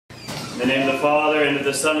In the name of the Father, and of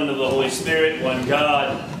the Son, and of the Holy Spirit, one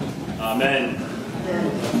God. Amen.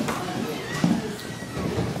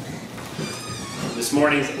 This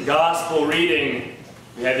morning's Gospel reading,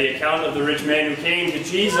 we have the account of the rich man who came to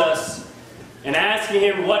Jesus and asking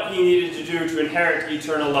him what he needed to do to inherit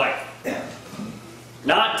eternal life.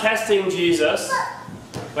 Not testing Jesus,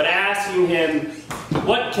 but asking him,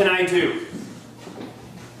 what can I do?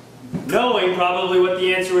 Knowing probably what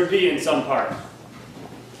the answer would be in some part.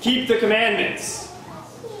 Keep the commandments.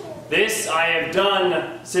 This I have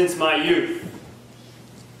done since my youth.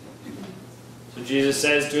 So Jesus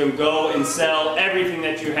says to him, go and sell everything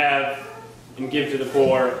that you have and give to the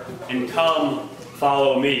poor, and come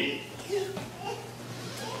follow me.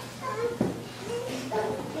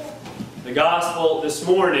 The Gospel this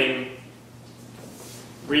morning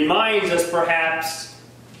reminds us perhaps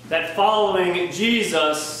that following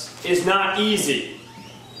Jesus is not easy.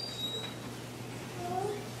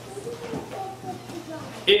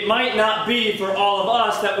 It might not be for all of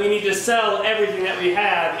us that we need to sell everything that we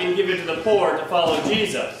have and give it to the poor to follow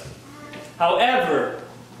Jesus. However,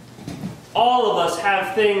 all of us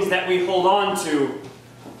have things that we hold on to,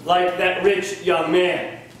 like that rich young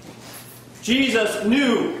man. Jesus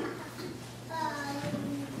knew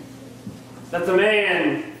that the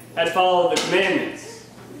man had followed the commandments.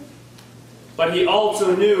 But he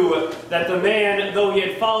also knew that the man, though he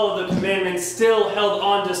had followed the commandments, still held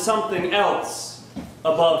on to something else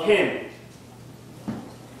above him.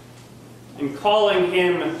 And calling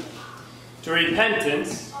him to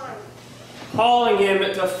repentance, calling him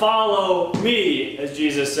to follow me, as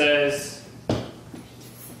Jesus says,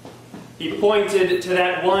 he pointed to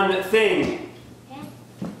that one thing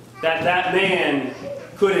that that man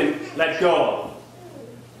couldn't let go.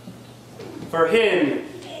 For him,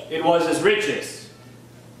 it was his riches.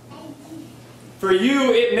 For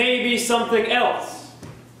you, it may be something else.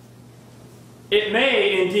 It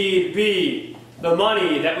may indeed be the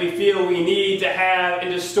money that we feel we need to have and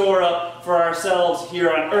to store up for ourselves here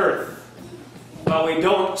on earth, while we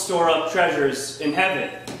don't store up treasures in heaven.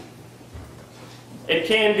 It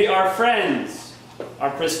can be our friends,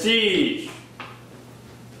 our prestige.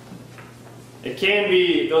 It can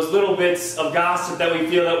be those little bits of gossip that we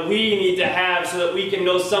feel that we need to have so that we can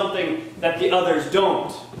know something that the others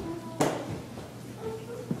don't.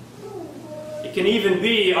 It can even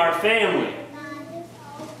be our family.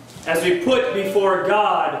 As we put before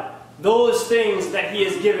God those things that He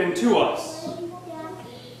has given to us.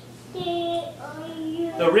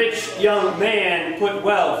 The rich young man put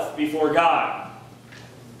wealth before God.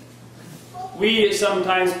 We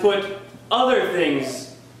sometimes put other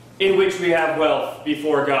things in which we have wealth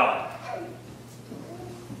before God.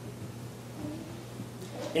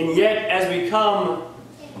 And yet, as we come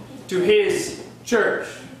to His church,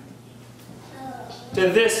 to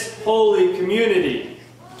this holy community,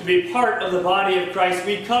 to be part of the body of Christ,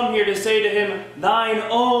 we come here to say to Him, thine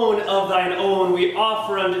own of thine own we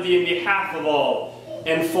offer unto Thee in behalf of all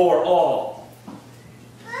and for all.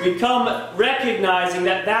 We come recognizing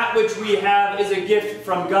that that which we have is a gift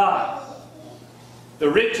from God. The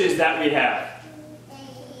riches that we have,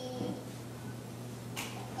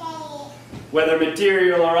 whether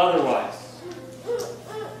material or otherwise,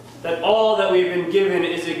 that all that we've been given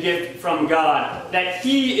is a gift from God, that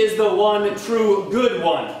He is the one true good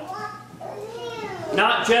one.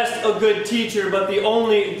 Not just a good teacher, but the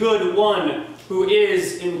only good one who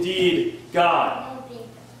is indeed God.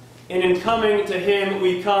 And in coming to Him,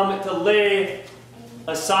 we come to lay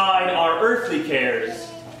aside our earthly cares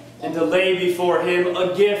and to lay before Him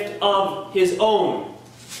a gift of His own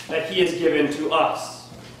that He has given to us.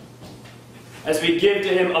 As we give to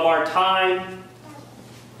Him of our time,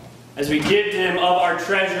 as we give to Him of our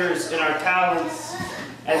treasures and our talents,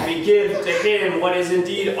 as we give to Him what is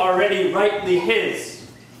indeed already rightly His.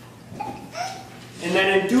 And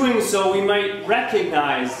that in doing so we might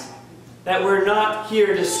recognize that we're not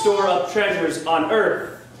here to store up treasures on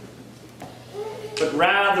earth, but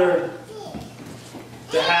rather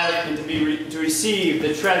to have and to receive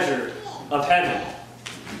the treasure of heaven.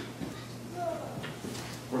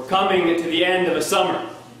 We're coming to the end of a summer.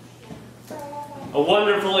 A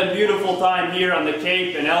wonderful and beautiful time here on the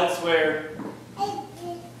Cape and elsewhere.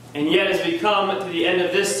 And yet as we come to the end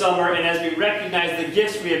of this summer and as we recognize the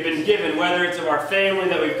gifts we have been given, whether it's of our family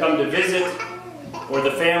that we've come to visit or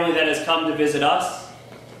the family that has come to visit us,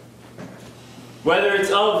 whether it's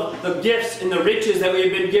of the gifts and the riches that we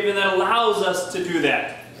have been given that allows us to do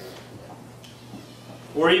that,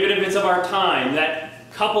 or even if it's of our time, that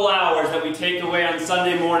couple hours that we take away on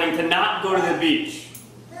Sunday morning to not go to the beach,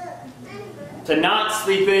 to not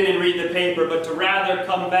sleep in and read the paper, but to rather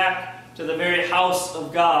come back to the very house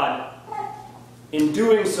of God in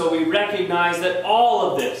doing so, we recognize that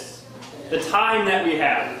all of this, the time that we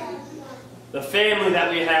have, the family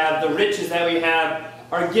that we have, the riches that we have,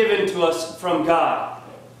 are given to us from God.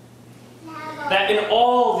 That in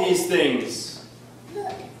all these things,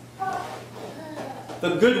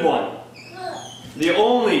 the good one, the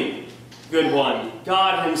only good one,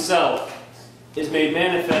 God Himself, is made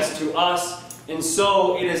manifest to us, and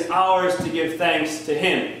so it is ours to give thanks to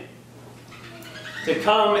Him. To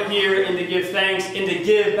come here and to give thanks and to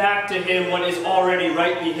give back to Him what is already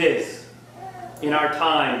rightly His in our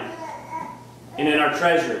time and in our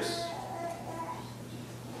treasures.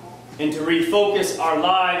 And to refocus our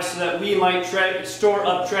lives so that we might store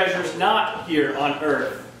up treasures not here on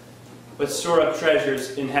earth, but store up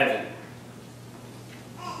treasures in heaven.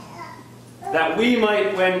 That we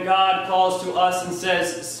might, when God calls to us and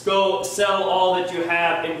says, "Go sell all that you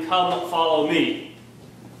have and come follow me,"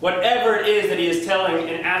 whatever it is that He is telling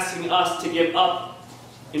and asking us to give up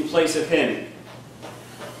in place of Him,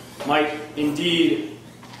 might indeed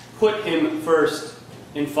put Him first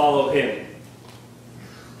and follow Him.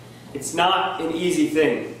 It's not an easy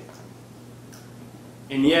thing,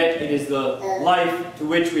 and yet it is the life to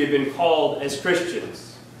which we have been called as Christians.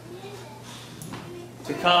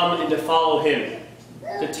 To come and to follow Him,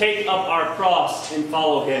 to take up our cross and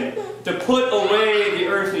follow Him, to put away the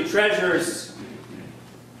earthly treasures,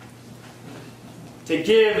 to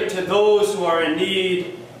give to those who are in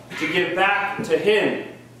need, to give back to Him,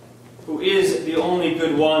 who is the only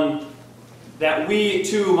good one, that we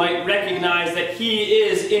too might recognize that He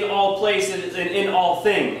is in all places and in all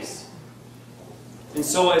things. And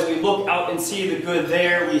so as we look out and see the good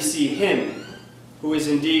there, we see Him, who is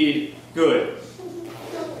indeed good.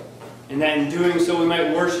 And that in doing so we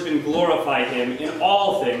might worship and glorify Him in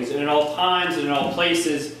all things, and in all times, and in all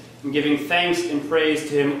places, and giving thanks and praise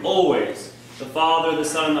to Him always, the Father, the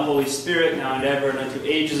Son, and the Holy Spirit, now and ever, and unto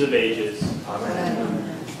ages of ages. Amen.